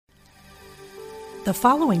The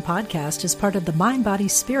following podcast is part of the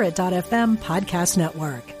MindBodySpirit.fm podcast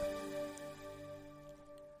network.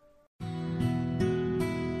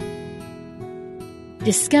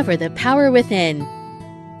 Discover the power within.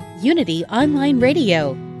 Unity Online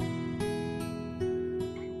Radio.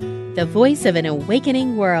 The voice of an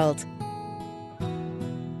awakening world.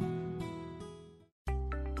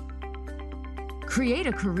 Create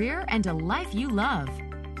a career and a life you love.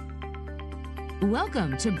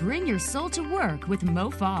 Welcome to Bring Your Soul to Work with Mo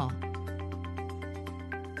Fall.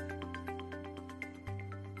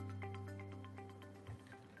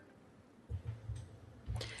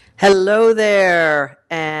 Hello there,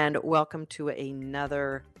 and welcome to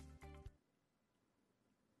another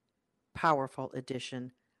powerful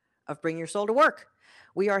edition of Bring Your Soul to Work.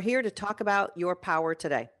 We are here to talk about your power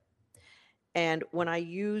today. And when I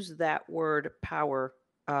use that word power,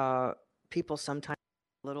 people sometimes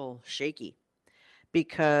get a little shaky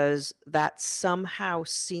because that somehow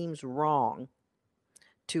seems wrong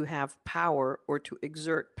to have power or to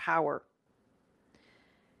exert power.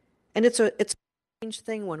 And it's a strange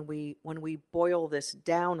thing when we boil this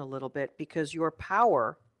down a little bit, because your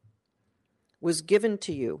power was given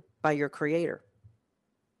to you by your Creator.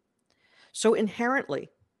 So inherently,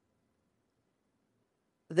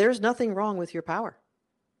 there's nothing wrong with your power.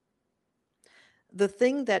 The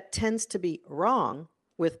thing that tends to be wrong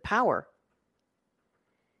with power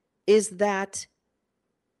is that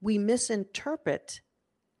we misinterpret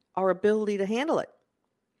our ability to handle it.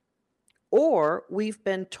 Or we've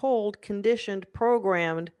been told, conditioned,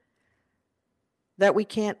 programmed that we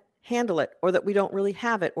can't handle it, or that we don't really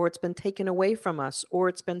have it, or it's been taken away from us, or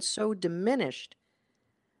it's been so diminished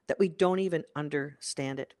that we don't even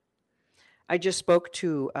understand it. I just spoke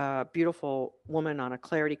to a beautiful woman on a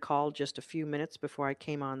clarity call just a few minutes before I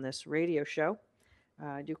came on this radio show.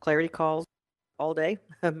 I do clarity calls all day,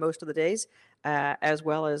 most of the days, as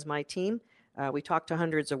well as my team. We talk to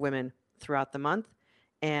hundreds of women throughout the month.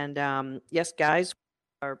 And yes, guys,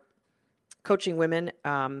 are coaching women.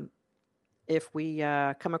 If we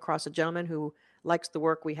come across a gentleman who likes the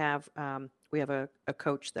work we have a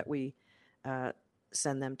coach that we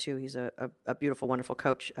send them to. He's a beautiful, wonderful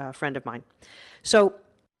coach, a friend of mine. So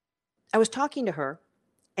I was talking to her,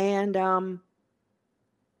 and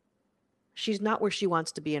she's not where she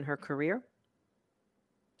wants to be in her career.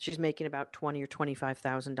 She's making about $20,000 or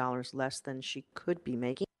 $25,000 less than she could be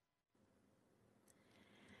making.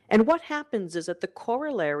 And what happens is that the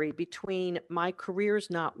corollary between my career's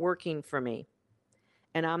not working for me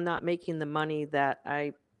and I'm not making the money that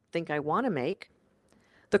I think I want to make,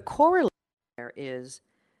 the corollary there is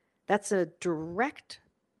that's a direct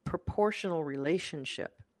proportional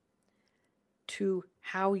relationship to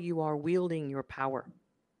how you are wielding your power.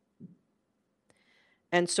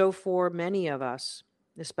 And so for many of us,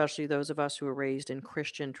 especially those of us who are raised in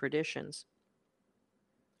Christian traditions,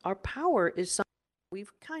 our power is something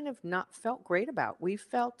we've kind of not felt great about. We've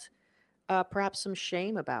felt perhaps some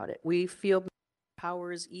shame about it. We feel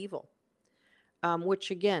power is evil,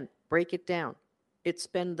 which again, break it down. It's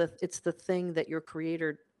the thing that your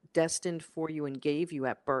Creator destined for you and gave you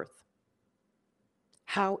at birth.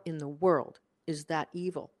 How in the world is that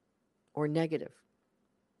evil or negative?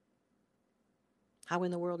 How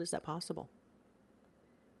in the world is that possible?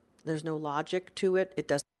 There's no logic to it. It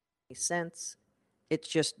doesn't make any sense. It's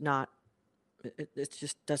just not. It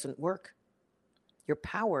just doesn't work. Your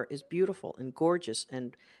power is beautiful and gorgeous,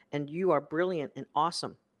 and you are brilliant and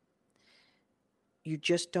awesome. You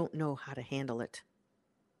just don't know how to handle it.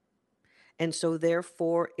 And so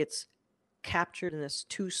therefore, it's captured in this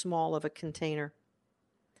too small of a container.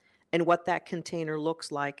 And what that container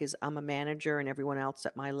looks like is I'm a manager and everyone else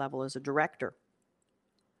at my level is a director.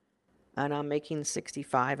 And I'm making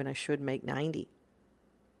 65 and I should make 90.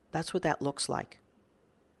 That's what that looks like.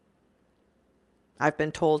 I've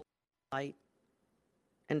been told to write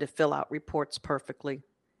and to fill out reports perfectly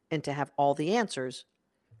and to have all the answers.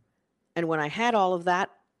 And when I had all of that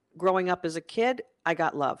growing up as a kid, I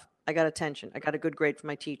got love. I got attention. I got a good grade from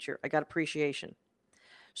my teacher. I got appreciation.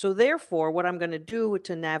 So therefore, what I'm going to do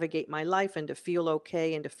to navigate my life and to feel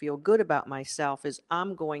okay and to feel good about myself is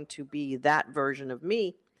I'm going to be that version of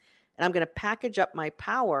me. And I'm going to package up my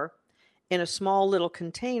power in a small little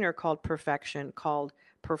container called perfection, called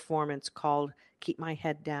performance, called keep my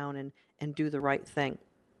head down and do the right thing.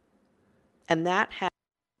 And that has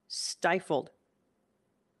stifled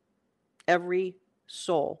every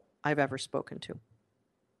soul I've ever spoken to.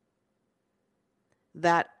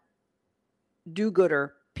 That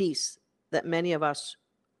do-gooder piece that many of us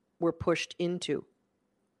were pushed into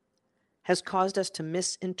has caused us to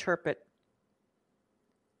misinterpret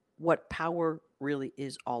what power really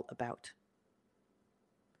is all about.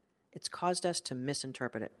 It's caused us to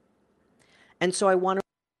misinterpret it. And so I want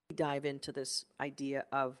to dive into this idea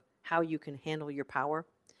of how you can handle your power,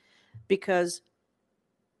 because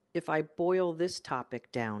if I boil this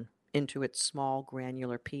topic down into its small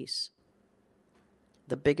granular piece,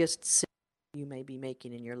 the biggest sin you may be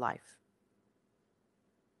making in your life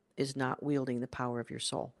is not wielding the power of your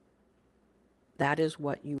soul. That is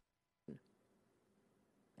what you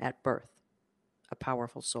at birth, a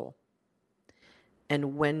powerful soul.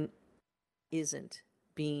 And when it isn't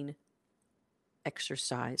being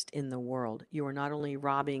exercised in the world, you are not only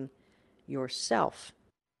robbing yourself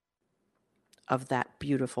of that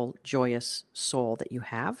beautiful, joyous soul that you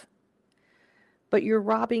have, but you're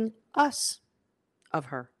robbing us of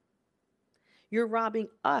her. You're robbing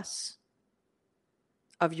us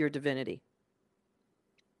of your divinity.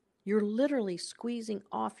 You're literally squeezing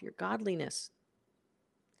off your godliness.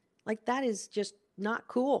 Like, that is just not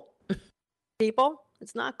cool. People,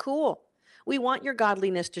 it's not cool. We want your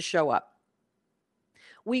godliness to show up.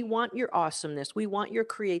 We want your awesomeness. We want your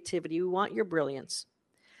creativity. We want your brilliance.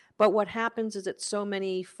 But what happens is that so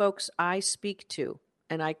many folks I speak to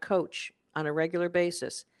and I coach on a regular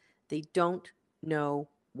basis, they don't know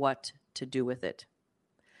what to do with it.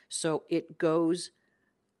 So it goes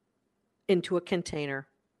into a container.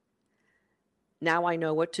 Now I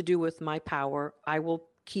know what to do with my power. I will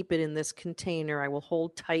keep it in this container. I will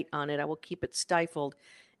hold tight on it. I will keep it stifled.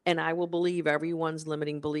 And I will believe everyone's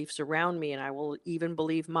limiting beliefs around me. And I will even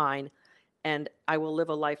believe mine. And I will live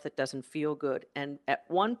a life that doesn't feel good. And at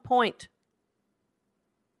one point,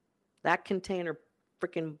 that container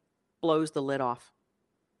freaking blows the lid off.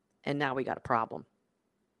 And now we got a problem.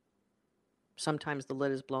 Sometimes the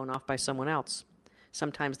lid is blown off by someone else.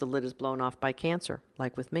 Sometimes the lid is blown off by cancer,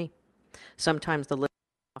 like with me. Sometimes the lid is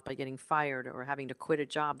blown off by getting fired or having to quit a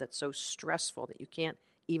job that's so stressful that you can't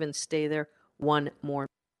even stay there one more,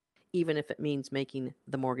 even if it means making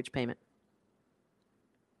the mortgage payment.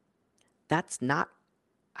 That's not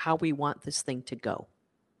how we want this thing to go.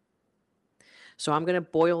 So I'm going to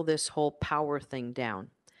boil this whole power thing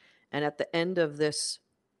down. And at the end of this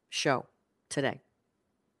show today,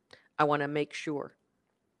 I want to make sure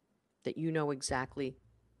that you know exactly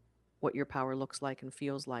what your power looks like and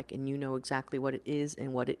feels like, and you know exactly what it is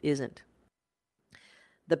and what it isn't.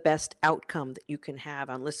 The best outcome that you can have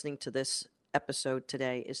on listening to this episode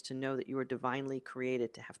today is to know that you are divinely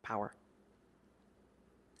created to have power.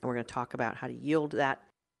 And we're going to talk about how to yield that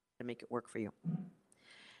and make it work for you.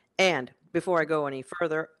 And before I go any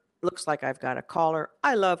further, looks like I've got a caller.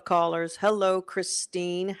 I love callers. Hello,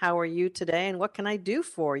 Christine. How are you today? And what can I do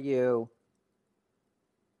for you?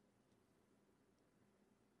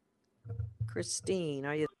 Christine,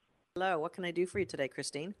 are you? Hello, what can I do for you today,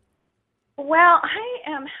 Christine? Well, I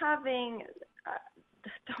am having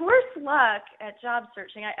the worst luck at job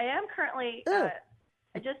searching. I am currently,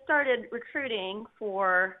 I just started recruiting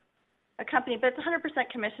for a company, but it's 100%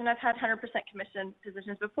 commission. I've had 100% commission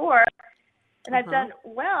positions before, and I've done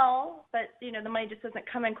well, but, you know, the money just doesn't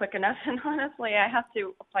come in quick enough. And honestly, I have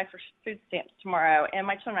to apply for food stamps tomorrow, and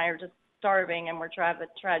my children and I are just starving, and we're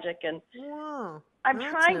tragic, and wow, I'm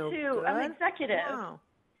trying to, I'm an executive. Wow.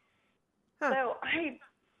 So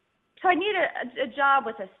I need a job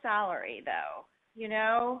with a salary, though, you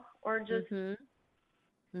know, or just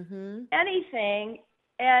anything.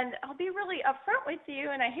 And I'll be really upfront with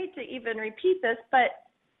you, and I hate to even repeat this, but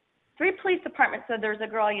 3 police departments said there's a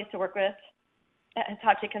girl I used to work with at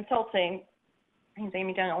Hitachi Consulting, her name's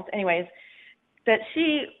Amy Daniels, anyways, that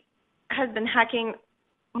she has been hacking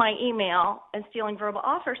my email and stealing verbal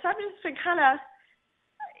offers. So I've just been kind of,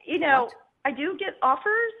 you know, I do get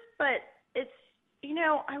offers, but it's, you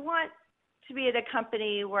know, I want to be at a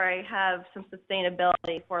company where I have some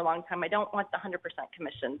sustainability for a long time. I don't want the 100%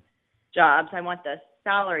 commission jobs. I want the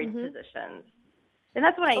salaried positions. And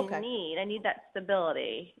that's what I need. I need that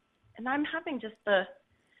stability. And I'm having just the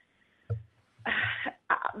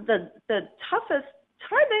toughest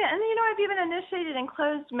time. And, you know, I've even initiated and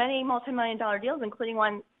closed many multi-million-dollar deals, including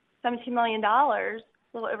one $17 million, a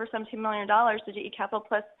little over $17 million to GE Capital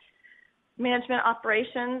Plus management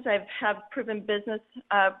operations. I've had proven business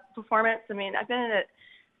performance. I mean,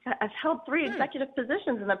 I've held 3 executive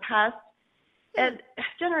positions in the past and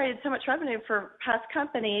generated so much revenue for past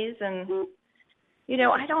companies. And, you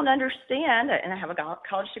know, I don't understand, and I have a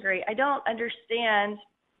college degree, I don't understand.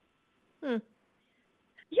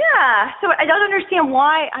 Yeah, so I don't understand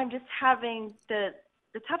why I'm just having the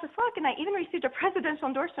toughest luck. And I even received a presidential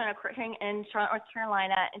endorsement in Charlotte, North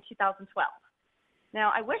Carolina in 2012.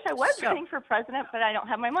 Now, I wish I was running for president, but I don't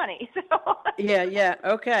have my money. So. Yeah.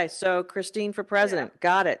 Okay, so Christine for president.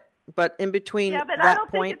 Got it. But in between that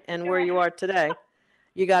point and where you are today,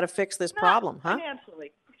 You got to fix this Not problem, huh?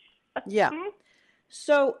 financially. Yeah. Mhm.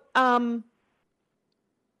 So,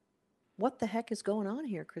 what the heck is going on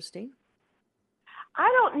here, Christine? I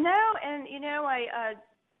don't know. And,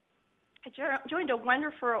 I joined a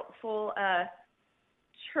wonderful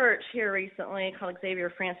church here recently called Xavier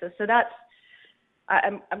Francis. So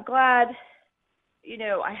I'm glad,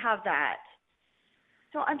 I have that.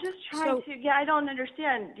 So I'm just trying I don't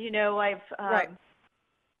understand, Right.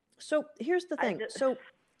 So here's the thing.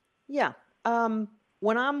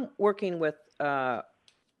 When I'm working with a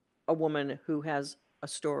woman who has a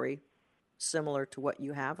story similar to what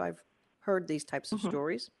you have, I've heard these types of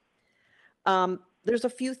stories. There's a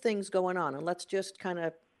few things going on, and let's just kind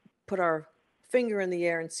of put our finger in the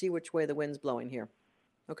air and see which way the wind's blowing here.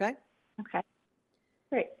 Okay? Okay.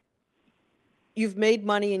 Great. You've made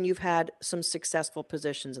money and you've had some successful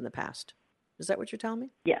positions in the past. Is that what you're telling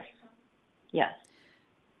me? Yes. Yes.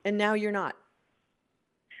 And now you're not.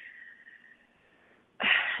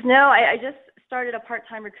 No, I just started a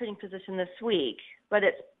part-time recruiting position this week, but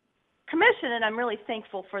it's commission, and I'm really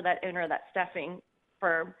thankful for that owner of that staffing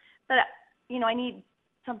firm. But, I need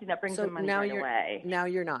something that brings in money right away. Now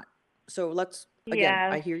you're not. So let's,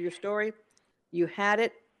 again, I hear your story. You had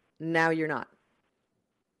it. Now you're not.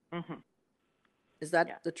 Mm-hmm. Is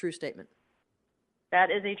that the true statement?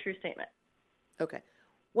 That is a true statement. Okay.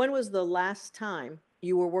 When was the last time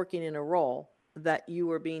you were working in a role that you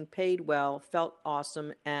were being paid well, felt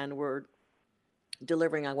awesome, and were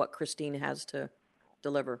delivering on what Christine has to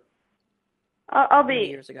deliver? I'll be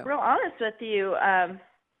years ago? real honest with you.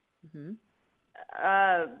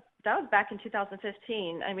 That was back in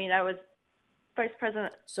 2015. I mean, I was vice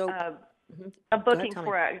president of booking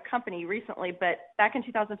for a company recently, but back in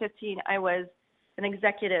 2015, I was an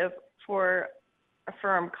executive for a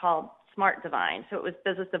firm called Smart Divine. So it was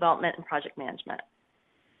business development and project management.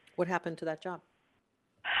 What happened to that job?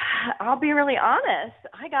 I'll be really honest.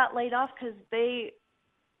 I got laid off because they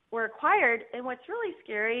were acquired. And what's really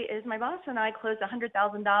scary is my boss and I closed a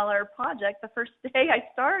 $100,000 project the first day I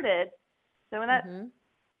started. So when that,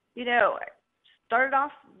 started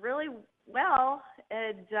off really well,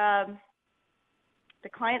 and the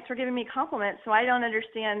clients were giving me compliments. So I don't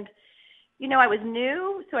understand. I was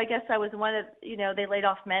new, so I guess I was one of, they laid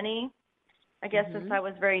off many. I guess since I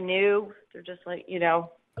was very new, they're just like,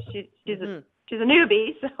 she's a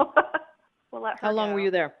newbie, so we'll let her How long go. were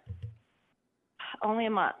you there? Only a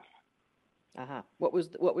month. Uh-huh. What was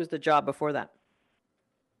the job before that?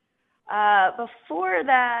 Before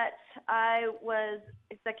that, I was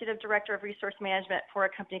executive director of resource management for a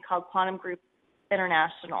company called Quantum Group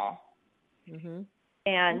International. Mm-hmm.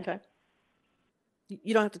 And okay.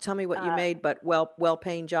 You don't have to tell me what you made, but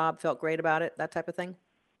well-paying job, felt great about it, that type of thing?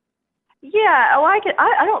 Yeah. Oh,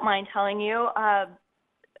 I don't mind telling you.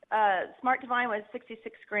 Smart Divine was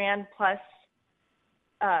 $66,000 plus,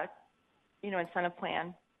 incentive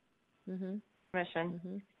plan,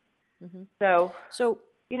 commission. So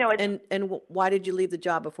and why did you leave the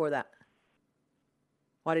job before that?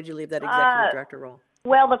 Why did you leave that executive director role?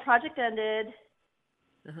 Well, the project ended,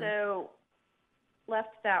 so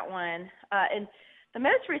left that one. And the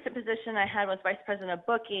most recent position I had was vice president of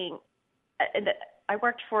booking, and I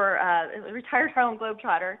worked for a retired Harlem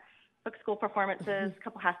Globetrotter, book school performances, a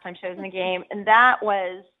couple halftime shows in a game, and I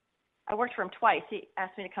worked for him twice. He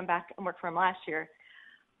asked me to come back and work for him last year.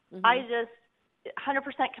 I just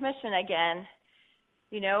 100% commission again.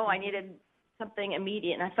 I needed something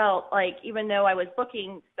immediate, and I felt like even though I was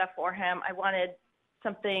booking stuff for him, I wanted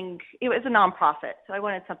something. It was a nonprofit, so I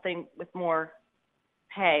wanted something with more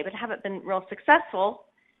pay, but haven't been real successful.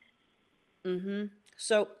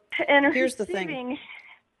 So and here's the thing.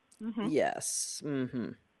 Yes.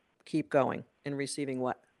 Keep going. And receiving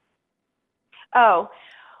what? Oh,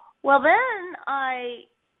 well, then a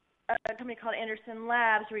company called Anderson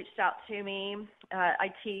Labs reached out to me,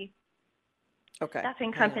 IT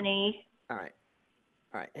staffing company. All right.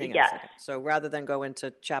 Hang on a second. So rather than go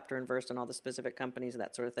into chapter and verse and all the specific companies and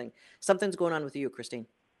that sort of thing, something's going on with you, Christine.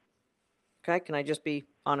 Okay? Can I just be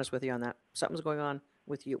honest with you on that? Something's going on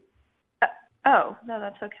with you. Oh, no,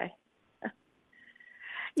 that's okay.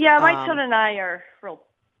 Yeah, my children and I are real,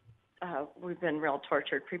 we've been real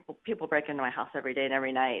tortured. People break into my house every day and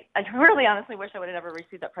every night. I really honestly wish I would have never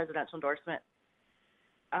received that presidential endorsement.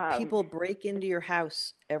 People break into your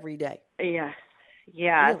house every day? Yes.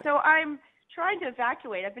 Yeah. Really? So I'm trying to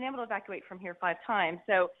evacuate. I've been able to evacuate from here 5 times.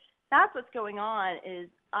 So that's what's going on is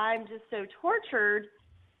I'm just so tortured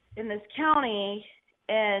in this county,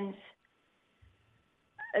 and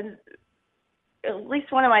at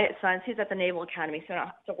least one of my sons, he's at the Naval Academy, so I don't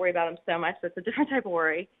have to worry about him so much. That's a different type of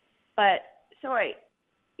worry. But so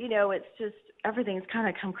it's just everything's kind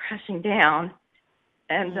of come crashing down.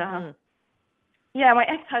 And, Mm-hmm. yeah, my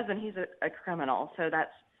ex-husband, he's a criminal. So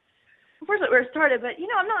that's unfortunately where it started. But,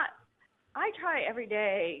 I try every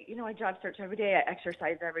day. I job search every day. I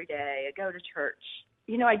exercise every day. I go to church.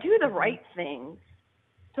 I do the right things.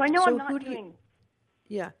 So I know I'm not doing.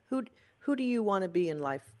 Yeah. Who do you want to be in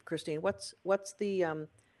life, Christine? What's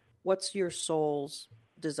your soul's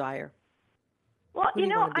desire? Well, Who do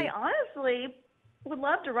you want to be? I honestly would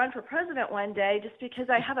love to run for president one day just because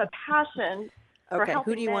I have a passion for Okay,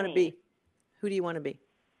 helping who do you want to many. be? Who do you want to be?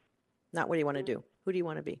 Not what do you want to do. Who do you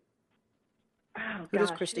want to be? Oh, Who does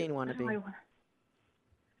gosh, Christine want to be? I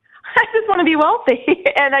just want to be wealthy,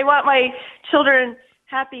 and I want my children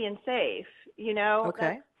happy and safe.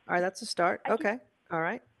 Okay. All right, that's a start. Okay. All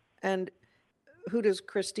right. And who does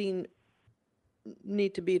Christine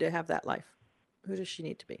need to be to have that life? Who does she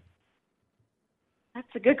need to be? That's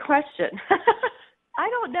a good question. I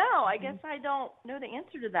don't know. I guess I don't know the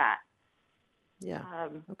answer to that. Yeah.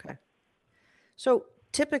 Okay. So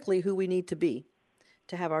typically who we need to be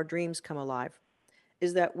to have our dreams come alive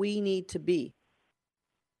is that we need to be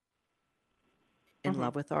in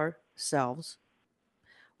love with ourselves.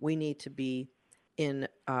 We need to be in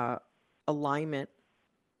alignment.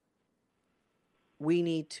 We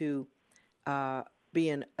need to be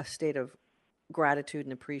in a state of gratitude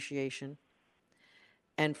and appreciation.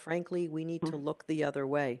 And frankly, we need to look the other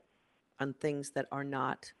way on things that are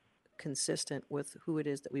not consistent with who it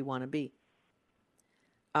is that we want to be.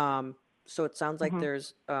 So it sounds like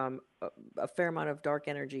there's a fair amount of dark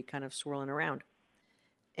energy kind of swirling around.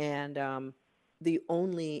 And the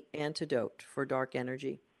only antidote for dark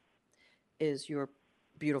energy is your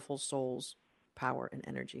beautiful soul's power and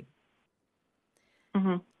energy.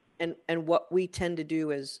 And what we tend to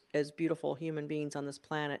do as beautiful human beings on this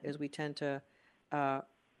planet is we tend to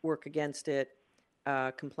work against it,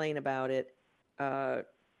 complain about it,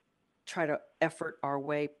 try to effort our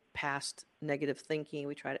way past negative thinking.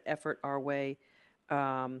 We try to effort our way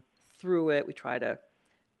through it. We try to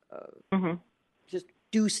just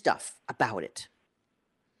do stuff about it.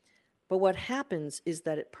 But what happens is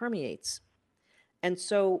that it permeates. And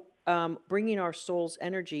so bringing our soul's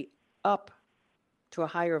energy up to a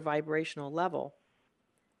higher vibrational level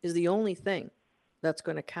is the only thing that's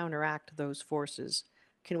going to counteract those forces.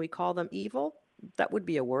 Can we call them evil? That would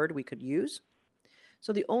be a word we could use.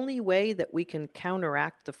 So the only way that we can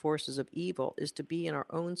counteract the forces of evil is to be in our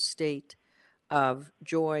own state of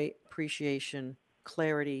joy, appreciation,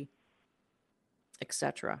 clarity,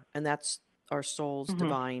 etc. And that's our soul's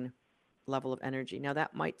divine level of energy. Now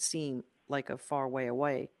that might seem like a far way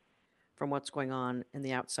away from what's going on in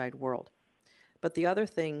the outside world. But the other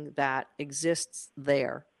thing that exists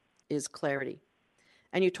there is clarity.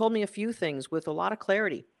 And you told me a few things with a lot of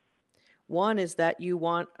clarity. One is that you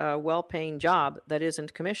want a well-paying job that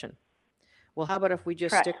isn't commission. Well, how about if we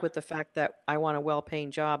just stick with the fact that I want a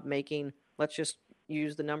well-paying job making, let's just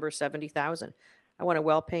use the number 70,000. I want a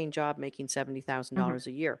well-paying job making $70,000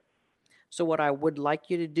 a year. So what I would like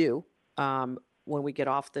you to do when we get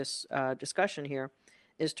off this discussion here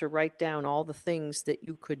is to write down all the things that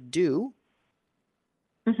you could do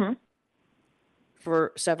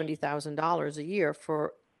for $70,000 a year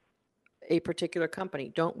for a particular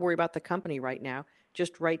company. Don't worry about the company right now.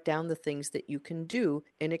 Just write down the things that you can do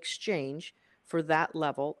in exchange for that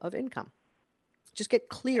level of income. Just get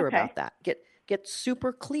clear about that. Get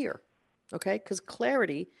super clear, okay? Because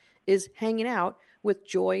clarity is hanging out with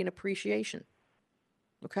joy and appreciation,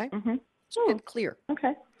 okay? So get clear.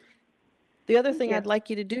 Okay. The other thing I'd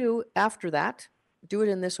like you to do after that, do it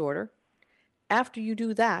in this order. After you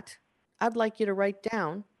do that, I'd like you to write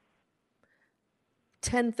down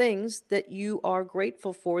 10 things that you are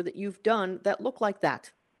grateful for that you've done that look like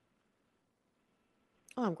that.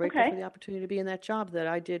 Oh, I'm grateful for the opportunity to be in that job that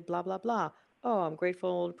I did blah, blah, blah. Oh, I'm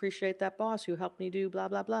grateful and appreciate that boss who helped me do blah,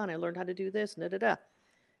 blah, blah. And I learned how to do this and da-da-da.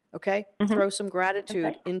 Okay? Throw some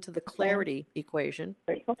gratitude into the clarity equation.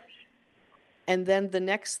 Grateful. And then the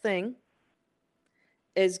next thing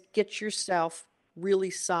is get yourself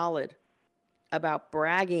really solid about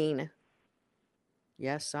bragging.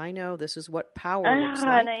 Yes, I know. This is what power looks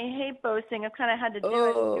like. And I hate boasting. I've kind of had to do it.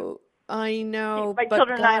 Oh, I know. My But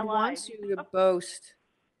children and I God alive. wants you to boast.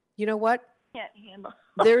 You know what? Can't handle.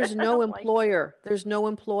 There's no employer. There's no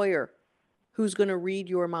employer who's going to read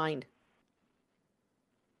your mind.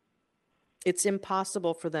 It's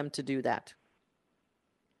impossible for them to do that.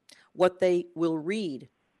 What they will read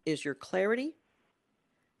is your clarity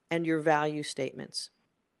and your value statements.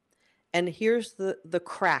 And here's the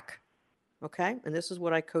crack, okay? And this is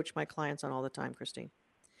what I coach my clients on all the time, Christine.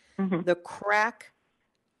 The crack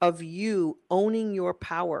of you owning your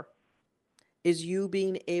power is you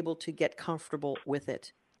being able to get comfortable with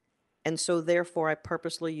it. And so therefore I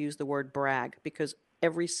purposely use the word brag, because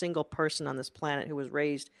every single person on this planet who was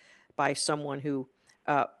raised by someone who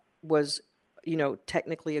was,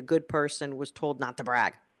 technically a good person was told not to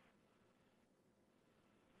brag.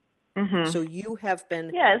 Mm-hmm. So you have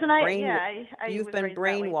been you've been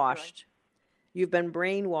brainwashed. You've been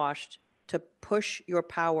brainwashed to push your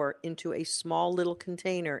power into a small little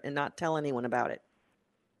container and not tell anyone about it.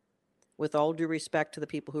 With all due respect to the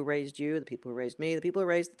people who raised you, the people who raised me, the people who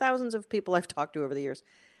raised thousands of people I've talked to over the years,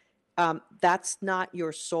 that's not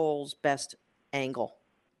your soul's best angle.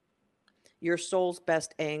 Your soul's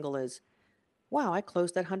best angle is, wow, I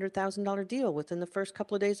closed that $100,000 deal within the first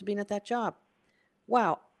couple of days of being at that job.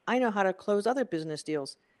 Wow, I know how to close other business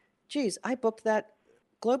deals. Geez, I booked that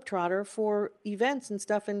Globetrotter for events and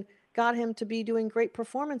stuff and got him to be doing great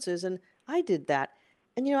performances, and I did that.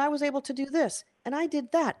 And, I was able to do this, and I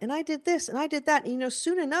did that, and I did this, and I did that. And,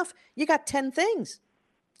 soon enough, you got 10 things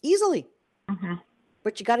easily. Mm-hmm.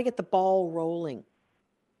 But you got to get the ball rolling.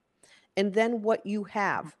 And then what you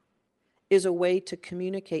have is a way to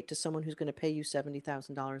communicate to someone who's going to pay you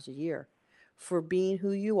 $70,000 a year for being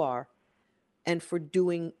who you are and for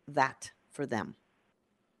doing that for them.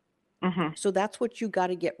 Mm-hmm. So that's what you got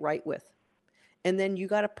to get right with. And then you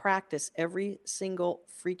got to practice every single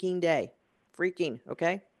freaking day.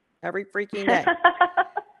 Okay? Every freaking day.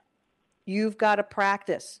 You've got to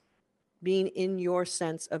practice being in your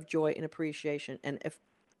sense of joy and appreciation. And if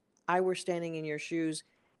I were standing in your shoes,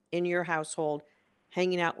 in your household,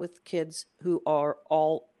 hanging out with kids who are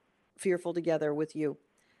all fearful together with you,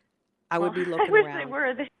 I would be looking around. I wish they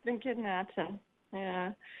were. They've been kidnapped.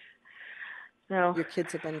 Yeah. So your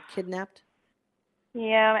kids have been kidnapped?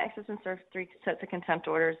 Yeah, my ex-husband served 3 sets of contempt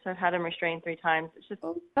orders. I've had him restrained 3 times. It's just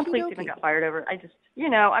some police even got fired over. I just,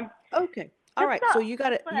 I'm okay. All right. So you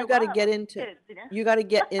got to get into kids, you got to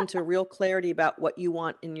get into real clarity about what you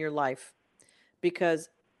want in your life, because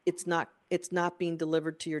it's not being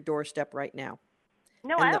delivered to your doorstep right now.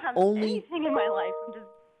 No, I don't have anything in my life. I'm just,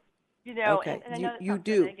 okay. and I know you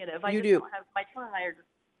do. negative. You do. Don't have, my children and I are just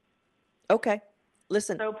okay.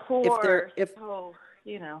 Listen, so poor.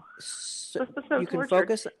 So you can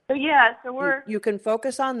focus. So yeah, so we're. You can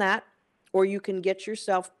focus on that, or you can get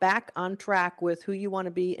yourself back on track with who you want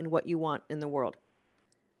to be and what you want in the world.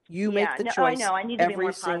 You make the choice. I know. I need to be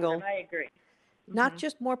more positive. I agree. Not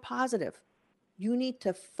just more positive. You need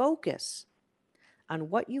to focus on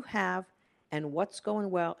what you have and what's going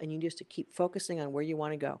well, and you just to keep focusing on where you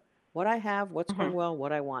want to go. What I have, what's going well,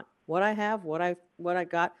 what I want. What I have, what I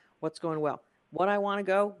got, what's going well. What I want to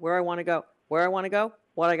go, where I want to go. Where I want to go,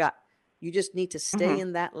 what I got. You just need to stay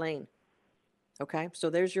in that lane. Okay? So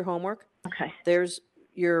there's your homework. Okay. There's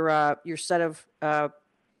your set of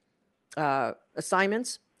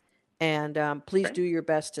assignments. And please do your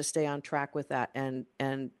best to stay on track with that.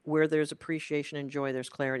 And where there's appreciation and joy, there's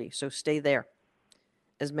clarity. So stay there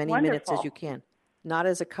as many minutes as you can. Not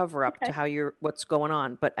as a cover-up to what's going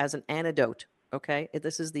on, but as an antidote. Okay?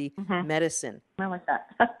 This is the medicine. I like that.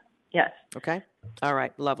 Yes. Okay. All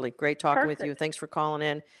right. Lovely. Great talking with you. Thanks for calling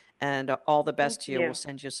in, and all the best to you. We'll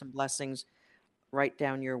send you some blessings right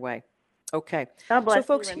down your way. Okay. God bless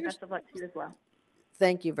folks, you, and best of luck to you as well.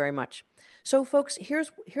 Thank you very much. So, folks,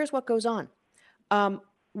 here's what goes on.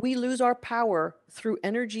 We lose our power through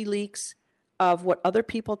energy leaks of what other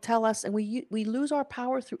people tell us, and we lose our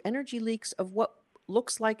power through energy leaks of what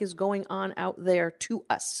looks like is going on out there to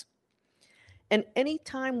us. And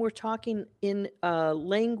anytime we're talking in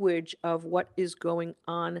language of what is going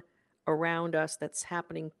on around us that's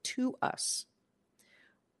happening to us,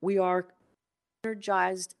 we are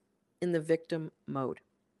energized in the victim mode.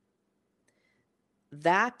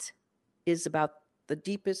 That is about the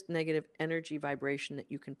deepest negative energy vibration that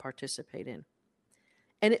you can participate in.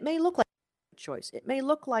 And it may look like a choice. It may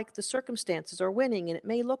look like the circumstances are winning, and it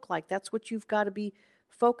may look like that's what you've got to be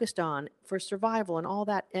focused on for survival and all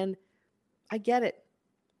that. And I get it.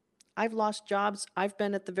 I've lost jobs. I've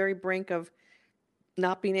been at the very brink of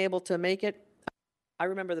not being able to make it. I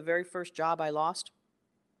remember the very first job I lost.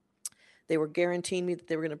 They were guaranteeing me that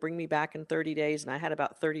they were going to bring me back in 30 days, and I had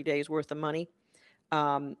about 30 days worth of money.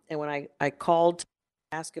 And when I called to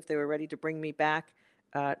ask if they were ready to bring me back,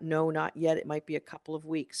 no, not yet. It might be a couple of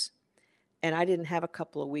weeks. And I didn't have a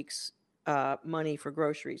couple of weeks money for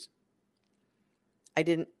groceries. I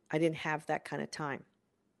didn't have that kind of time.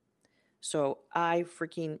 So I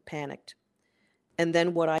freaking panicked. And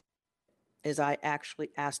then what I did is I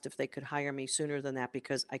actually asked if they could hire me sooner than that,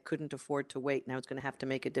 because I couldn't afford to wait, and I was going to have to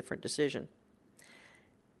make a different decision.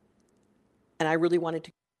 And I really wanted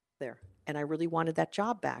to go there. and I really wanted that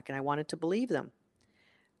job back, and I wanted to believe them.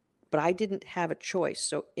 But I didn't have a choice.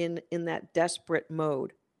 So in that desperate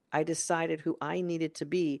mode, I decided who I needed to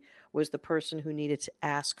be was the person who needed to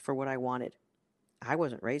ask for what I wanted. I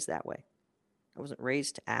wasn't raised that way. I wasn't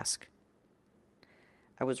raised to ask.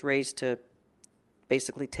 I was raised to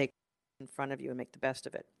basically take in front of you and make the best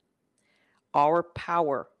of it. Our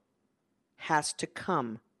power has to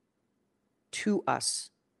come to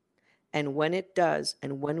us. And when it does,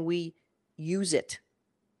 and when we use it,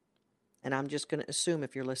 and I'm just going to assume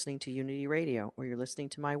if you're listening to Unity Radio or you're listening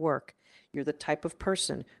to my work, you're the type of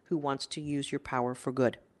person who wants to use your power for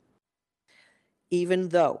good. Even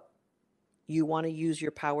though you want to use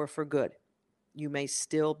your power for good, you may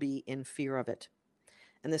still be in fear of it.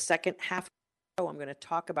 In the second half of the show, I'm going to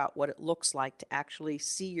talk about what it looks like to actually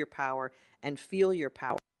see your power and feel your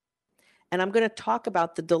power. And I'm going to talk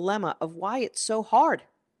about the dilemma of why it's so hard,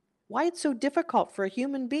 why it's so difficult for a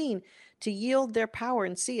human being to yield their power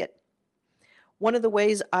and see it. One of the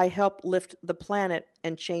ways I help lift the planet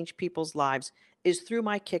and change people's lives is through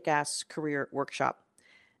my Kick-Ass Career Workshop.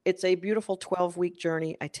 It's a beautiful 12-week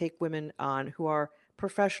journey I take women on who are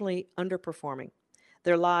professionally underperforming.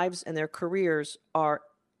 Their lives and their careers are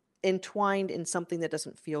entwined in something that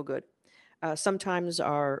doesn't feel good. Sometimes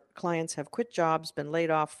our clients have quit jobs, been laid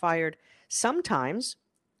off, fired. Sometimes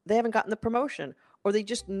they haven't gotten the promotion, or they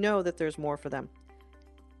just know that there's more for them.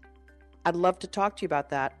 I'd love to talk to you about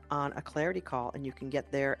that on a clarity call, and you can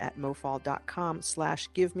get there at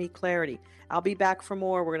mofall.com/give-me-clarity. I'll be back for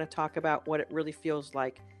more. We're going to talk about what it really feels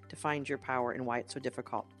like to find your power and why it's so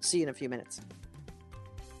difficult. See you in a few minutes.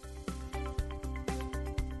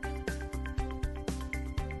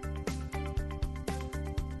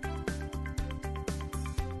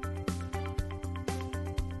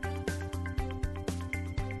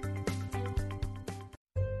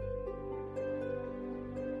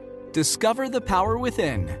 Discover the power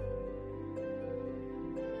within.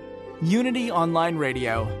 Unity Online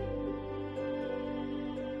Radio.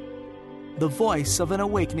 The voice of an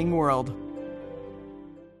awakening world.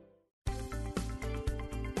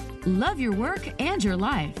 Love your work and your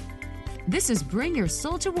life. This is Bring Your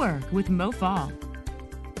Soul to Work with Mo Fall.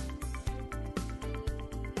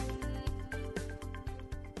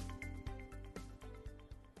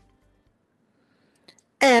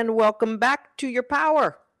 And welcome back to your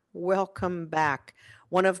power. Welcome back.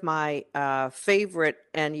 One of my favorite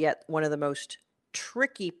and yet one of the most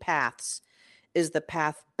tricky paths is the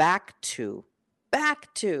path back to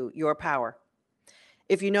your power.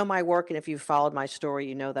 If you know my work and if you've followed my story,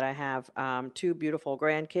 you know that I have two beautiful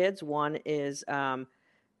grandkids. One is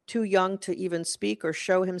too young to even speak or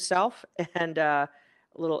show himself, and a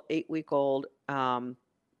little 8-week-old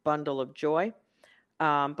bundle of joy.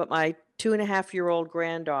 But my 2.5-year-old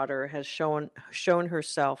granddaughter has shown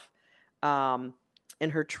herself in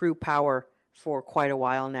her true power for quite a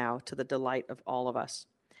while now, to the delight of all of us.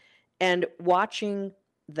 And watching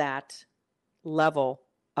that level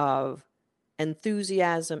of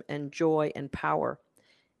enthusiasm and joy and power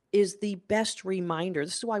is the best reminder.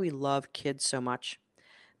 This is why we love kids so much,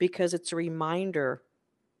 because it's a reminder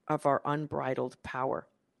of our unbridled power.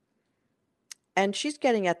 And she's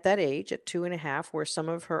getting at that age, at 2.5, where some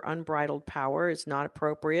of her unbridled power is not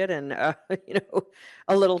appropriate and, a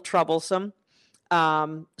little troublesome.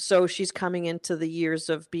 So she's coming into the years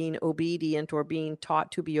of being obedient, or being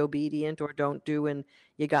taught to be obedient, or don't do, and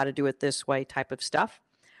you got to do it this way type of stuff.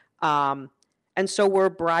 And so we're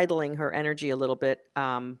bridling her energy a little bit.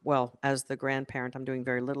 Well, as the grandparent, I'm doing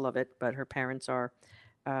very little of it, but her parents are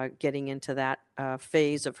getting into that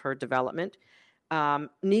phase of her development.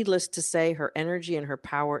 Needless to say, her energy and her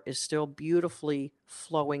power is still beautifully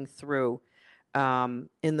flowing through in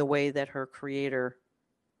the way that her creator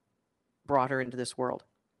brought her into this world.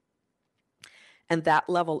 And that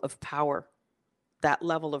level of power, that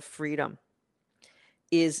level of freedom,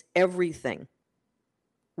 is everything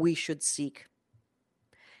we should seek.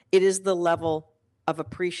 It is the level of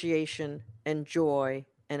appreciation and joy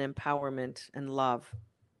and empowerment and love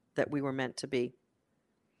that we were meant to be.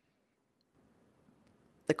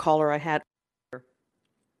 The caller I had,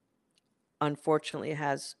 unfortunately,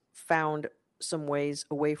 has found some ways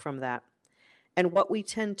away from that. And what we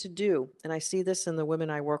tend to do, and I see this in the women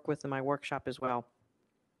I work with in my workshop as well,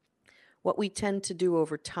 what we tend to do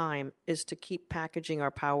over time is to keep packaging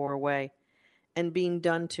our power away and being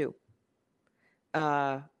done to.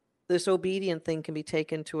 This obedient thing can be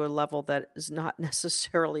taken to a level that is not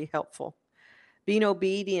necessarily helpful. Being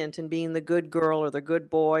obedient and being the good girl or the good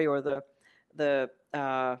boy or the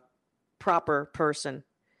proper person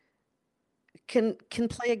can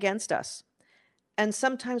play against us. And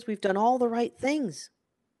sometimes we've done all the right things.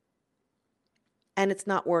 and it's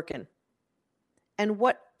not working. And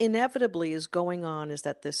what inevitably is going on is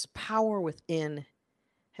that this power within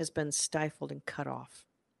has been stifled and cut off.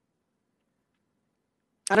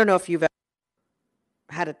 I don't know if you've ever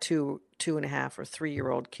had a 2.5 or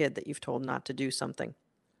 3-year-old kid that you've told not to do something.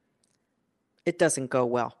 It doesn't go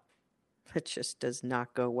well. It just does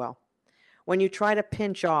not go well. When you try to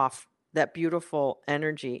pinch off that beautiful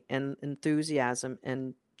energy and enthusiasm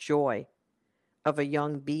and joy of a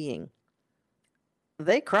young being,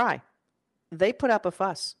 they cry. They put up a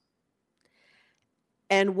fuss.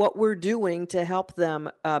 And what we're doing to help them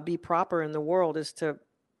be proper in the world is to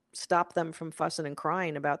stop them from fussing and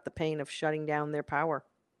crying about the pain of shutting down their power.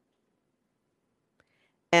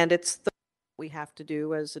 And it's the we have to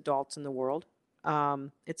do as adults in the world.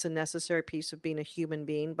 It's a necessary piece of being a human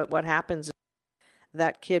being. But what happens is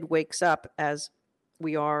that kid wakes up as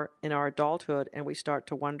we are in our adulthood, and we start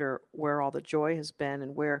to wonder where all the joy has been,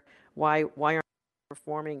 and why aren't we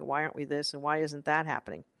performing? Why aren't we this? And why isn't that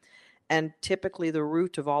happening? And typically the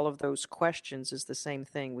root of all of those questions is the same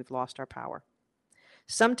thing. We've lost our power.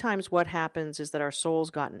 Sometimes what happens is that our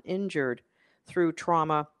soul's gotten injured through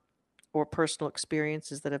trauma or personal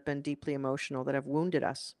experiences that have been deeply emotional, that have wounded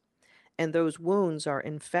us. And those wounds are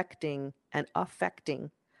infecting and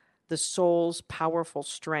affecting the soul's powerful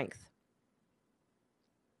strength.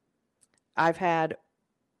 I've had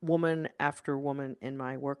woman after woman in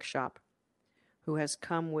my workshop who has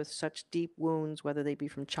come with such deep wounds, whether they be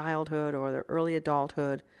from childhood or their early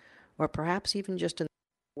adulthood, or perhaps even just in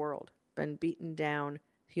the world, been beaten down,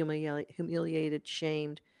 humiliated,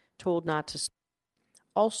 shamed, told not to speak.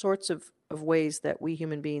 All sorts of ways that we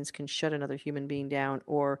human beings can shut another human being down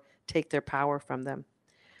or take their power from them.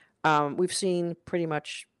 We've seen pretty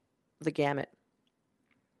much the gamut.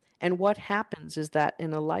 And what happens is that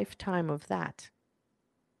in a lifetime of that,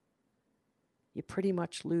 you pretty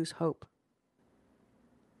much lose hope.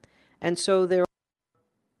 And so there are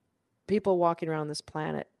people walking around this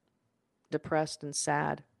planet depressed and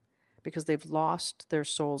sad because they've lost their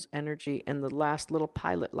soul's energy, and the last little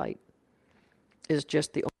pilot light is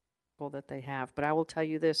just the only that they have. But I will tell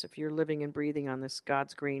you this, if you're living and breathing on this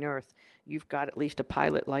God's green earth, you've got at least a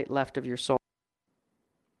pilot light left of your soul.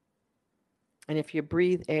 And if you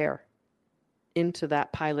breathe air into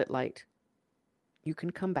that pilot light, you can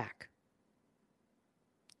come back.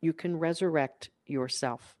 You can resurrect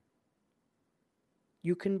yourself.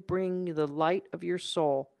 You can bring the light of your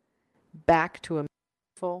soul back to a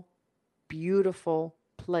beautiful, beautiful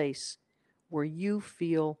place where you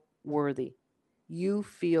feel worthy. You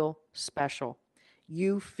feel special.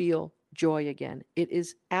 You feel joy again. It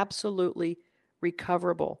is absolutely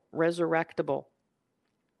recoverable, resurrectable.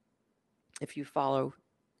 If you follow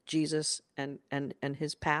Jesus and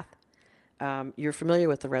his path, you're familiar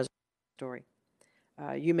with the resurrection story.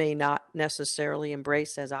 You may not necessarily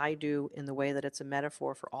embrace, as I do, in the way that it's a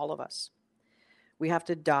metaphor for all of us. We have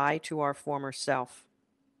to die to our former self.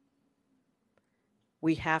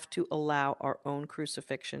 We have to allow our own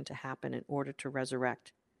crucifixion to happen in order to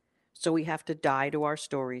resurrect. So we have to die to our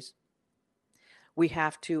stories. We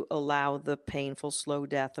have to allow the painful, slow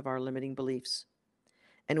death of our limiting beliefs.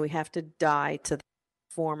 And we have to die to the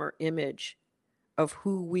former image of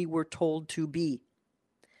who we were told to be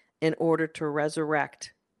in order to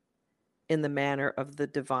resurrect in the manner of the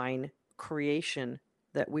divine creation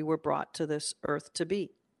that we were brought to this earth to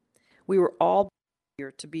be. We were all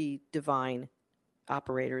here to be divine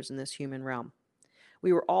operators in this human realm.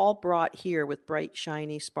 We were all brought here with bright,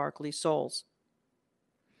 shiny, sparkly souls.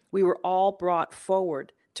 We were all brought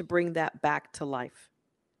forward to bring that back to life.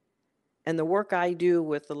 And the work I do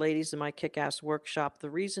with the ladies in my Kick-Ass workshop, the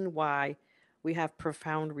reason why we have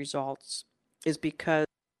profound results is because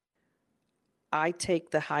I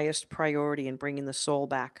take the highest priority in bringing the soul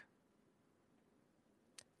back.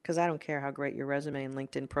 Because I don't care how great your resume and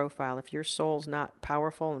LinkedIn profile, if your soul's not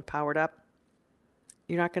powerful and powered up,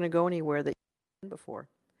 you're not going to go anywhere that you've been before.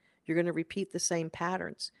 You're going to repeat the same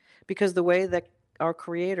patterns. Because the way that our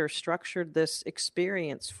Creator structured this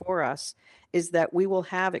experience for us is that we will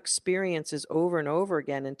have experiences over and over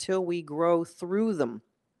again until we grow through them,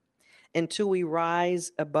 until we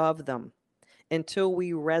rise above them, until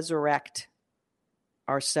we resurrect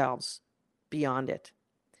ourselves beyond it.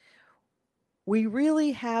 We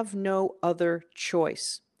really have no other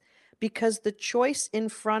choice, because the choice in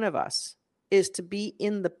front of us is to be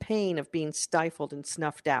in the pain of being stifled and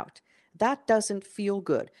snuffed out. That doesn't feel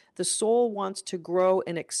good. The soul wants to grow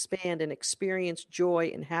and expand and experience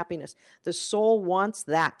joy and happiness. The soul wants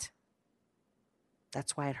that.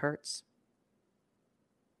 That's why it hurts.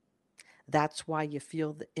 That's why you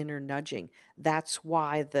feel the inner nudging. That's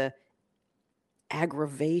why the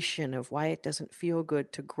aggravation of why it doesn't feel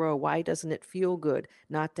good to grow. Why doesn't it feel good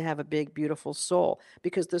not to have a big, beautiful soul?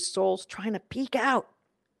 Because the soul's trying to peek out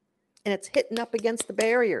and it's hitting up against the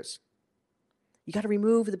barriers. You got to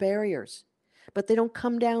remove the barriers. But they don't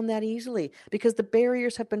come down that easily because the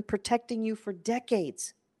barriers have been protecting you for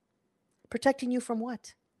decades. Protecting you from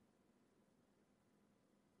what?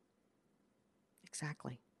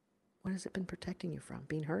 Exactly. What has it been protecting you from?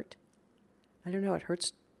 Being hurt? I don't know. It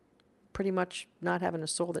hurts pretty much not having a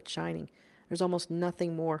soul that's shining. There's almost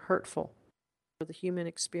nothing more hurtful for the human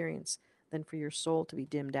experience than for your soul to be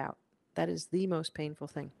dimmed out. That is the most painful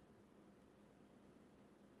thing.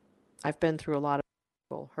 I've been through a lot of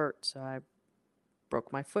physical hurt. So I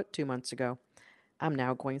broke my foot 2 months ago. I'm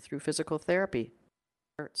now going through physical therapy.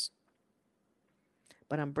 It hurts.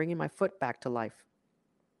 But I'm bringing my foot back to life.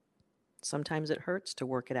 Sometimes it hurts to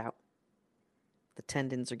work it out. The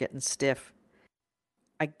tendons are getting stiff.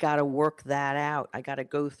 I got to work that out. I got to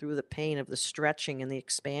go through the pain of the stretching and the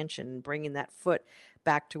expansion and bringing that foot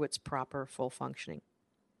back to its proper full functioning.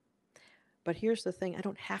 But here's the thing. I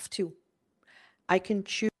don't have to. I can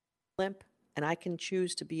choose to limp, and I can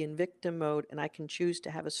choose to be in victim mode, and I can choose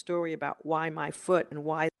to have a story about why my foot and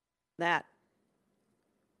why that.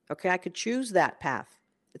 Okay, I could choose that path.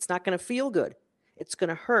 It's not going to feel good. It's going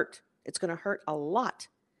to hurt. It's going to hurt a lot.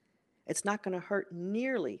 It's not going to hurt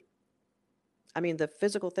nearly. I mean, the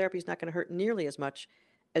physical therapy is not going to hurt nearly as much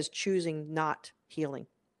as choosing not healing.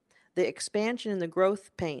 The expansion and the growth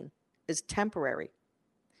pain is temporary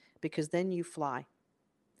because then you fly.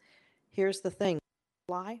 Here's the thing.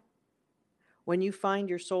 Fly. When you find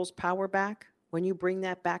your soul's power back, when you bring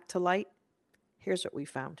that back to light, here's what we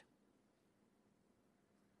found.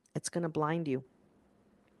 It's going to blind you.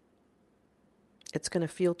 It's going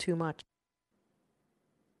to feel too much.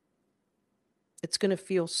 It's going to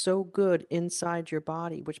feel so good inside your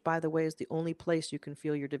body, which, by the way, is the only place you can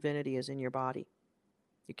feel your divinity is in your body.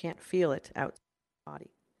 You can't feel it outside your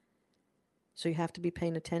body. So you have to be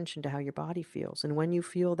paying attention to how your body feels. And when you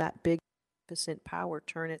feel that big, magnificent power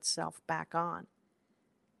turn itself back on,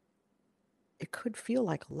 it could feel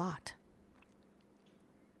like a lot.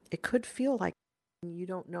 It could feel like you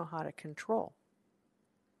don't know how to control.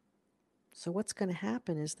 So what's going to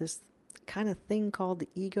happen is this kind of thing called the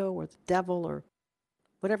ego or the devil or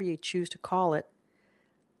whatever you choose to call it,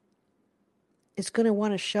 is going to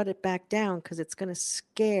want to shut it back down because it's going to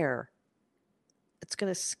scare. It's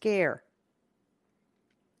going to scare.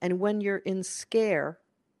 And when you're in scare,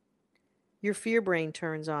 your fear brain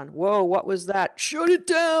turns on. Whoa, what was that? Shut it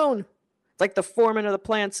down. It's like the foreman of the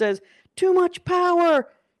plant says, too much power.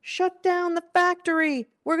 Shut down the factory.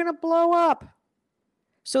 We're going to blow up.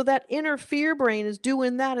 So that inner fear brain is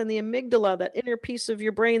doing that in the amygdala, that inner piece of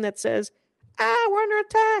your brain that says, we're under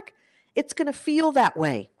attack. It's going to feel that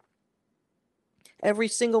way. Every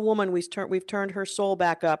single woman we've turned her soul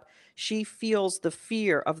back up, she feels the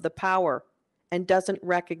fear of the power and doesn't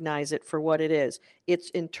recognize it for what it is.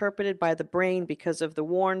 It's interpreted by the brain because of the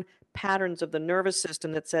worn patterns of the nervous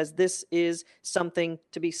system that says this is something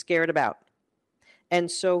to be scared about.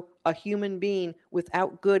 And so a human being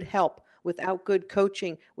without good help, without good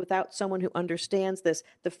coaching, without someone who understands this,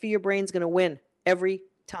 the fear brain's going to win every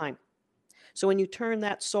time. So when you turn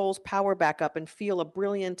that soul's power back up and feel a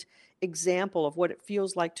brilliant example of what it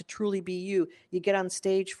feels like to truly be you, you get on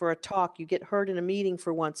stage for a talk, you get heard in a meeting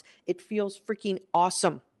for once, it feels freaking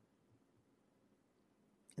awesome.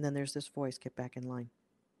 And then there's this voice, get back in line.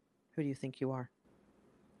 Who do you think you are?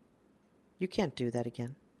 You can't do that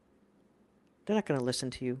again. They're not going to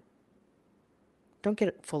listen to you. Don't get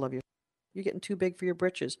it full of yourself. You're getting too big for your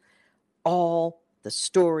britches. All the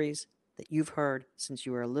stories that you've heard since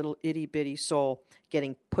you were a little itty-bitty soul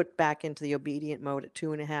getting put back into the obedient mode at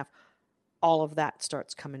 2.5, all of that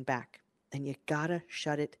starts coming back. And you gotta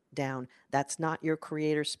shut it down. That's not your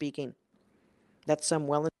creator speaking. That's some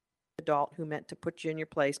well-intentioned adult who meant to put you in your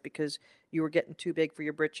place because you were getting too big for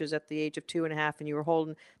your britches at the age of 2.5 and you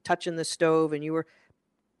were touching the stove and you were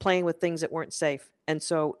playing with things that weren't safe. And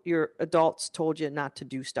so your adults told you not to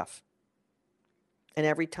do stuff. And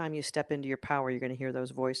every time you step into your power, you're going to hear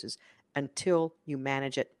those voices until you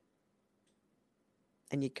manage it.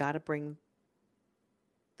 And you got to bring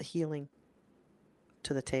the healing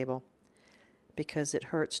to the table because it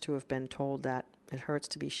hurts to have been told that. It hurts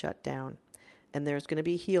to be shut down. And there's going to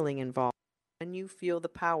be healing involved. When you feel the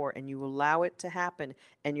power and you allow it to happen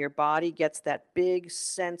and your body gets that big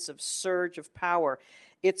sense of surge of power,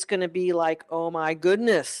 it's going to be like, oh my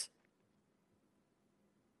goodness.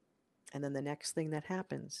 And then the next thing that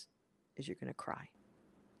happens is you're going to cry.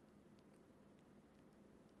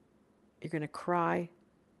 You're going to cry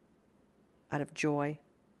out of joy.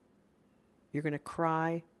 You're going to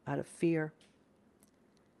cry out of fear.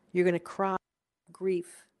 You're going to cry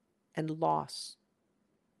grief and loss.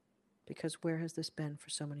 Because where has this been for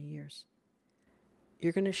so many years?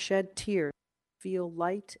 You're going to shed tears, feel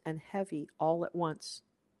light and heavy all at once.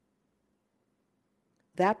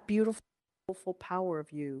 That beautiful power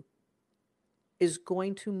of you is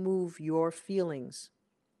going to move your feelings,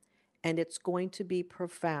 and it's going to be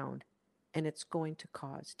profound, and it's going to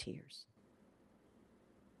cause tears.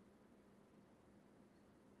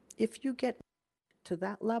 If you get to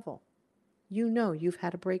that level, you know you've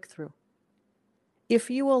had a breakthrough. If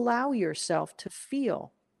you allow yourself to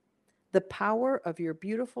feel the power of your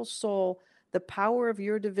beautiful soul, the power of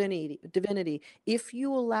your divinity, if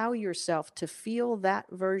you allow yourself to feel that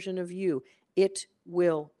version of you, it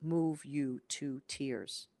will move you to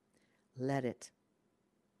tears. Let it.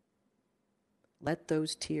 Let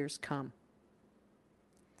those tears come.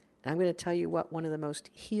 And I'm going to tell you what, one of the most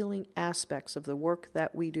healing aspects of the work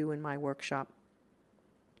that we do in my workshop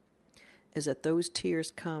is that those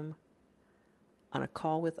tears come on a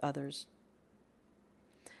call with others,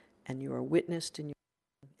 and you are witnessed in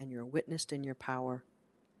your power,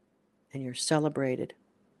 and you're celebrated,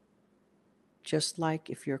 just like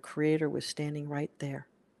if your Creator was standing right there,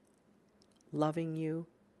 loving you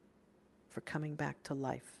for coming back to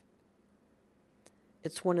life.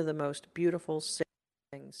 It's one of the most beautiful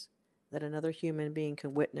things that another human being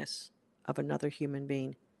can witness of another human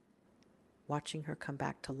being, watching her come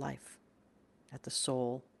back to life at the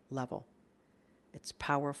soul level. It's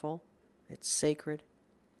powerful, it's sacred,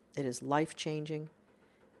 it is life-changing,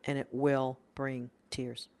 and it will bring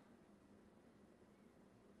tears.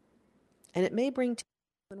 And it may bring tears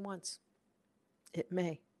more than once. It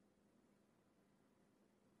may.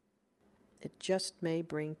 It just may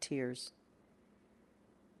bring tears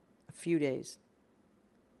a few days.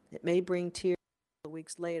 It may bring tears a couple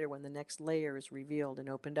weeks later when the next layer is revealed and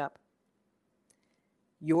opened up.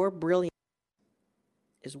 Your brilliance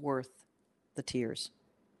is worth the tears.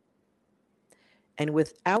 And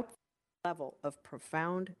without the level of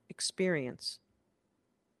profound experience,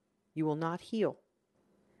 you will not heal,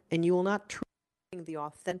 and you will not truly bring the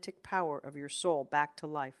authentic power of your soul back to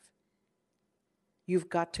life. You've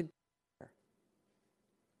got to go there.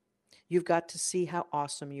 You've got to see how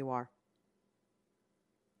awesome you are.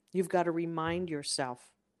 You've got to remind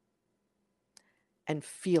yourself and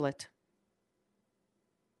feel it.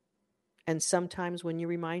 And sometimes when you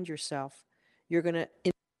remind yourself, you're going to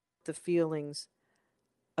invoke the feelings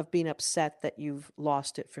of being upset that you've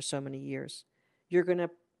lost it for so many years. You're going to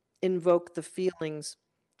invoke the feelings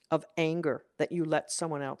of anger that you let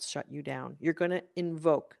someone else shut you down. You're going to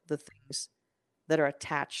invoke the things that are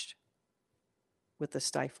attached with the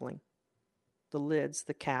stifling, the lids,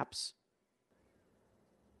 the caps,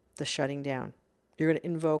 the shutting down. You're going to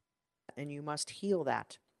invoke that, and you must heal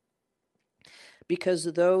that, because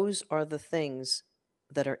those are the things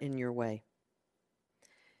that are in your way.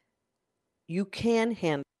 You can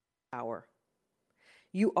handle power.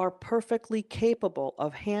 You are perfectly capable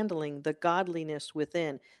of handling the godliness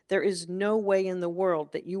within. There is no way in the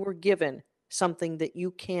world that you were given something that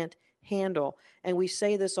you can't handle. And we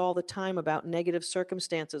say this all the time about negative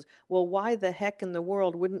circumstances. Well, why the heck in the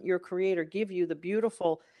world wouldn't your Creator give you the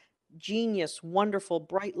beautiful, genius, wonderful,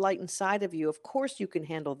 bright light inside of you? Of course you can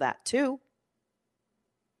handle that too.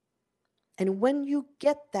 And when you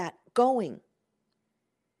get that going,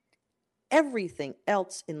 everything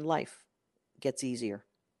else in life gets easier.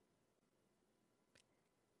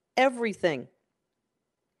 Everything.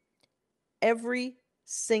 Every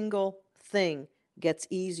single thing gets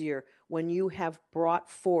easier when you have brought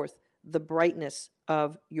forth the brightness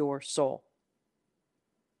of your soul.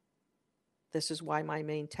 This is why my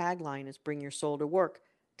main tagline is bring your soul to work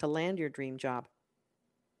to land your dream job.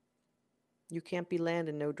 You can't be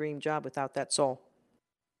landing no dream job without that soul.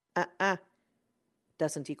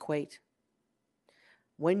 Doesn't equate.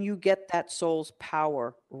 When you get that soul's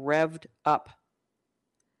power revved up,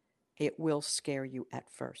 it will scare you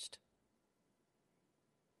at first.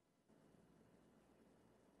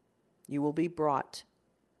 You will be brought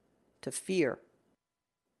to fear.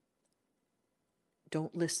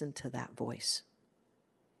 Don't listen to that voice.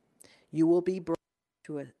 You will be brought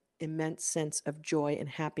to an immense sense of joy and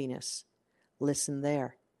happiness. Listen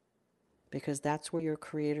there, because that's where your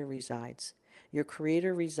Creator resides. Your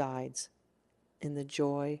Creator resides in the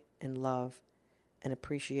joy and love and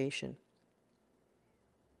appreciation.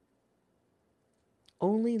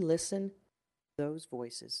 Only listen to those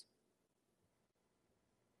voices.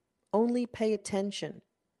 Only pay attention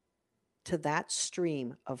to that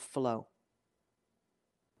stream of flow.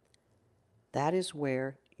 That is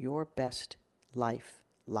where your best life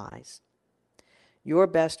lies. Your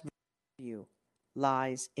best version of you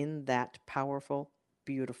lies in that powerful,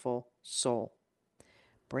 beautiful soul.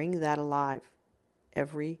 Bring that alive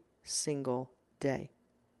every single day,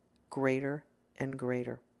 greater and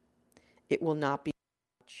greater. It will not be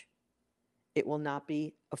much. It will not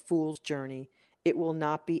be a fool's journey. It will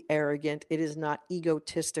not be arrogant. It is not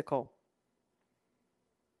egotistical.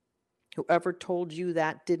 Whoever told you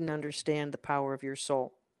that didn't understand the power of your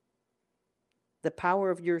soul. The power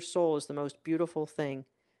of your soul is the most beautiful thing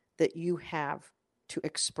that you have to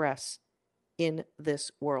express in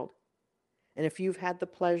this world. And if you've had the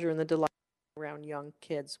pleasure and the delight around young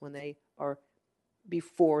kids when they are,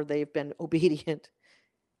 before they've been obedient,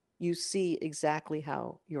 you see exactly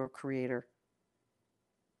how your Creator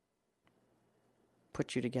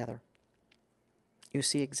put you together. You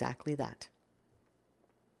see exactly that.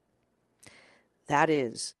 That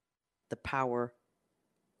is the power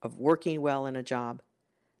of working well in a job.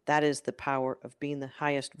 That is the power of being the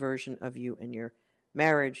highest version of you in your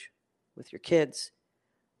marriage, with your kids,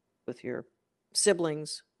 with your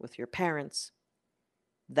siblings, with your parents.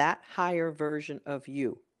 That higher version of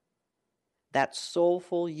you, that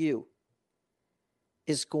soulful you,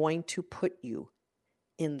 is going to put you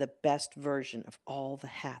in the best version of all the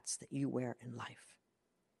hats that you wear in life.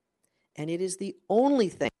 And it is the only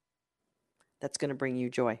thing that's going to bring you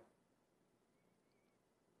joy.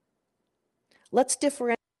 Let's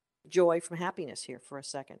differentiate joy from happiness here for a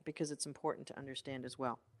second, because it's important to understand as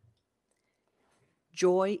well.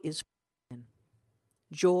 Joy is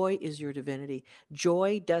Joy is your divinity.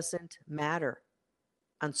 Joy doesn't matter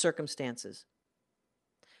on circumstances.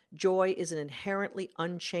 Joy is an inherently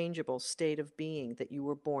unchangeable state of being that you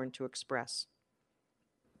were born to express.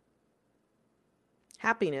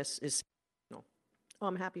 Happiness is, oh,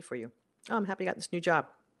 I'm happy for you. Oh, I'm happy I got this new job.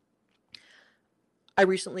 I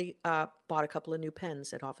recently bought a couple of new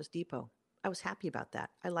pens at Office Depot. I was happy about that.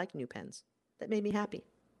 I like new pens. That made me happy.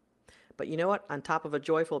 But you know what? On top of a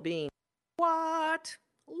joyful being, what?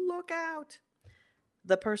 Look out.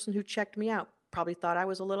 The person who checked me out probably thought I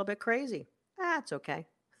was a little bit crazy. That's okay.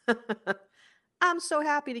 I'm so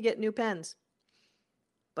happy to get new pens.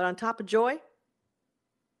 But on top of joy,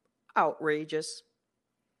 outrageous.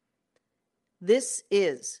 This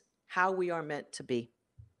is how we are meant to be.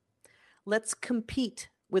 Let's compete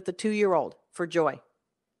with the 2-year-old for joy.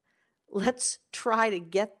 Let's try to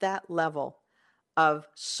get that level of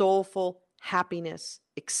soulful happiness,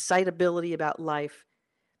 excitability about life,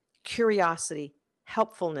 curiosity,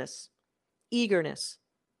 helpfulness, eagerness.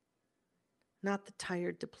 Not the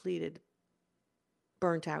tired, depleted,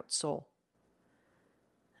 burnt out soul.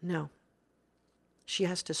 No. She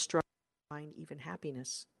has to struggle to find even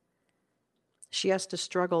happiness. She has to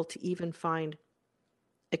struggle to even find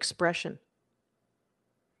expression.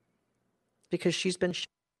 Because she's been shut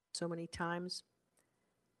down so many times,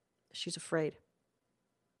 she's afraid.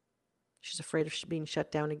 She's afraid of being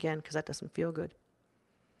shut down again because that doesn't feel good.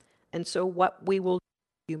 And so what we will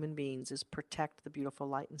do, human beings, is protect the beautiful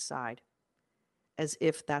light inside, as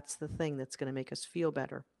if that's the thing that's going to make us feel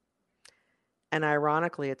better. And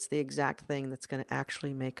ironically, it's the exact thing that's going to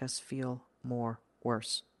actually make us feel more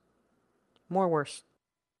worse. More worse.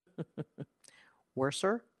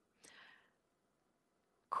 Worser.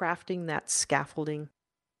 Crafting that scaffolding to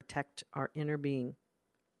protect our inner being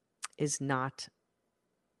is not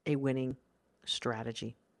a winning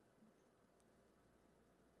strategy.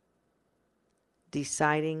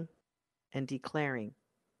 Deciding and declaring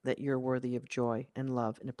that you're worthy of joy and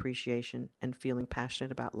love and appreciation and feeling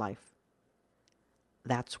passionate about life,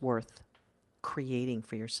 that's worth creating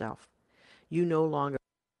for yourself. You no longer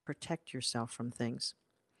protect yourself from things.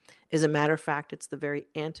 As a matter of fact, it's the very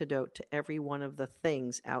antidote to every one of the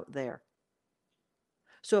things out there.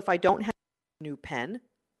 So if I don't have a new pen,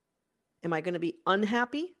 am I going to be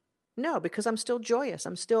unhappy? No, because I'm still joyous.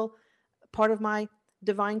 I'm still part of my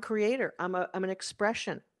divine creator. I'm an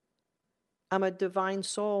expression. I'm a divine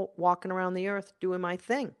soul walking around the earth doing my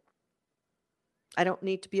thing. I don't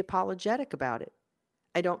need to be apologetic about it.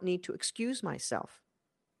 I don't need to excuse myself.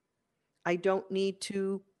 I don't need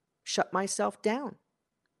to shut myself down.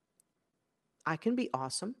 I can be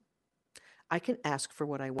awesome. I can ask for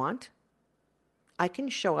what I want. I can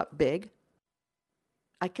show up big.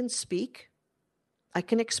 I can speak. I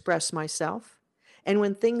can express myself. And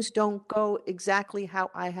when things don't go exactly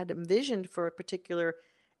how I had envisioned for a particular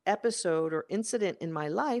episode or incident in my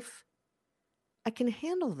life, I can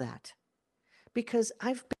handle that because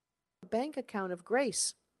I've built a bank account of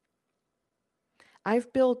grace.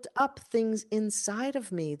 I've built up things inside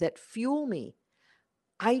of me that fuel me.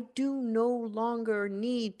 I do no longer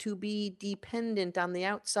need to be dependent on the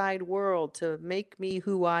outside world to make me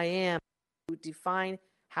who I am, to define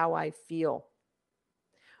how I feel.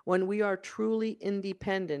 When we are truly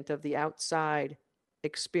independent of the outside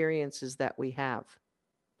experiences that we have,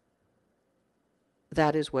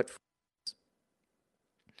 that is what frees.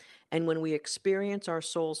 And when we experience our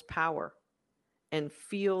soul's power and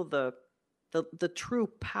feel the true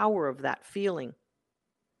power of that feeling,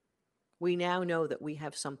 we now know that we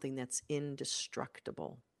have something that's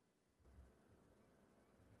indestructible.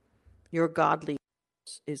 Your godly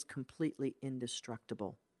is completely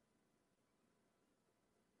indestructible.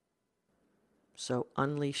 So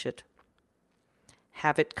unleash it.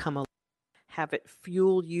 Have it come alive. Have it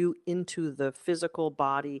fuel you into the physical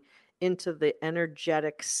body, into the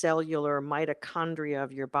energetic cellular mitochondria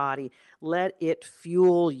of your body. Let it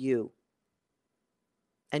fuel you.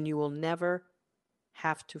 And you will never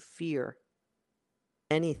have to fear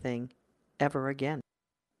anything ever again.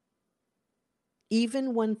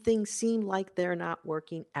 Even when things seem like they're not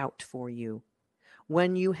working out for you,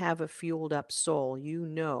 when you have a fueled up soul, you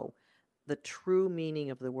know the true meaning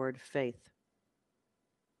of the word faith.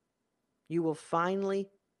 You will finally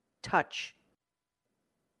touch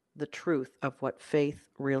the truth of what faith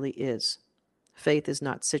really is. Faith is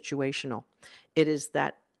not situational. It is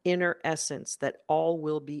that inner essence that all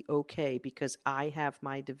will be okay because I have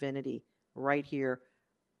my divinity right here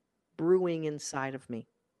brewing inside of me.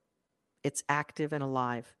 It's active and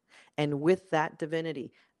alive. And with that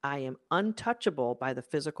divinity, I am untouchable by the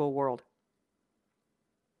physical world.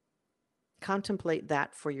 Contemplate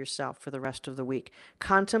that for yourself for the rest of the week.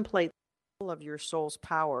 Contemplate of your soul's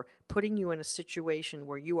power, putting you in a situation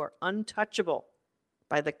where you are untouchable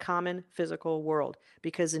by the common physical world,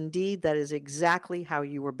 because indeed that is exactly how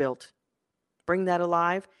you were built. Bring that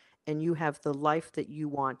alive and you have the life that you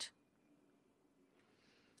want.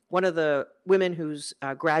 One of the women who's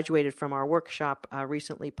graduated from our workshop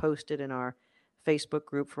recently posted in our Facebook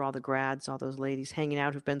group for all the grads, all those ladies hanging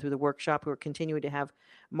out who've been through the workshop, who are continuing to have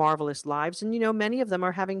marvelous lives. And, you know, many of them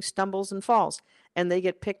are having stumbles and falls, and they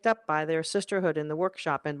get picked up by their sisterhood in the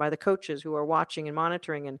workshop and by the coaches who are watching and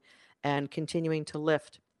monitoring and continuing to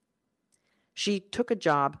lift. She took a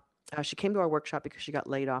job. She came to our workshop because she got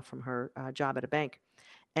laid off from her job at a bank.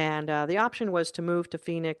 And the option was to move to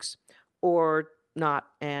Phoenix or not,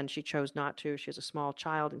 and she chose not to. She has a small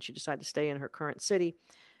child, and she decided to stay in her current city.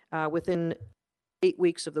 Within 8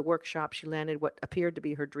 weeks of the workshop, she landed what appeared to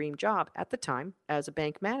be her dream job at the time as a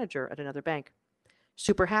bank manager at another bank.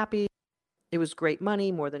 Super happy. It was great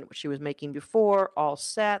money, more than what she was making before, all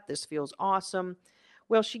set. This feels awesome.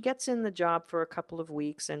 Well, she gets in the job for a couple of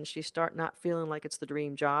weeks, and she starts not feeling like it's the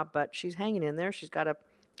dream job, but she's hanging in there. She's got to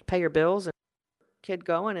pay her bills and kid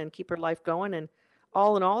going and keep her life going. And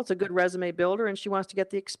all in all, it's a good resume builder, and she wants to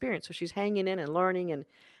get the experience. So she's hanging in and learning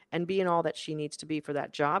and being all that she needs to be for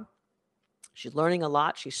that job. She's learning a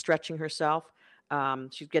lot. She's stretching herself.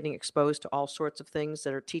 She's getting exposed to all sorts of things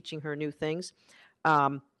that are teaching her new things.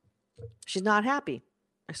 She's not happy.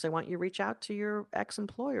 I say, why don't you reach out to your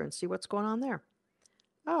ex-employer and see what's going on there?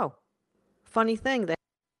 Oh, funny thing. They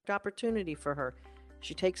have an opportunity for her.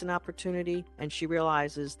 She takes an opportunity and she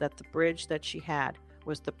realizes that the bridge that she had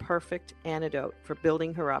was the perfect antidote for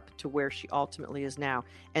building her up to where she ultimately is now.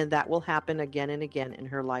 And that will happen again and again in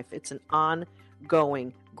her life. It's an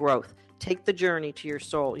ongoing growth. Take the journey to your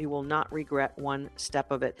soul. You will not regret one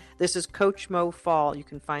step of it. This is Coach Mo Fall. You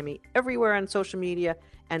can find me everywhere on social media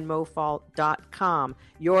and mofall.com.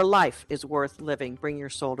 Your life is worth living. Bring your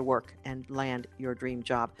soul to work and land your dream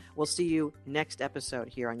job. We'll see you next episode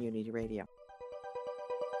here on Unity Radio.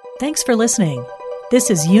 Thanks for listening.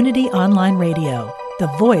 This is Unity Online Radio, the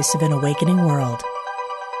voice of an awakening world.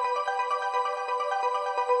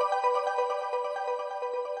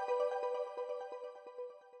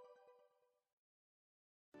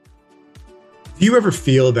 Do you ever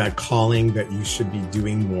feel that calling that you should be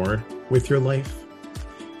doing more with your life?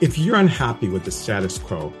 If you're unhappy with the status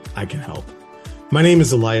quo, I can help. My name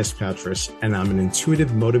is Elias Patras, and I'm an intuitive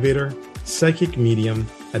motivator, psychic medium,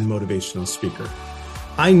 and motivational speaker.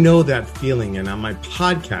 I know that feeling, and on my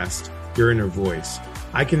podcast, Your Inner Voice,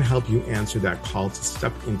 I can help you answer that call to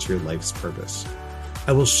step into your life's purpose.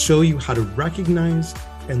 I will show you how to recognize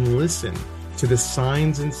and listen to the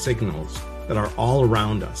signs and signals that are all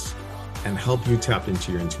around us and help you tap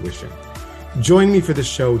into your intuition. Join me for the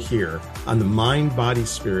show here on the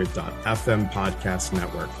MindBodySpirit.fm podcast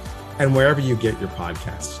network and wherever you get your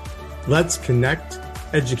podcasts. Let's connect,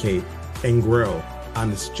 educate, and grow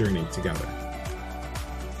on this journey together.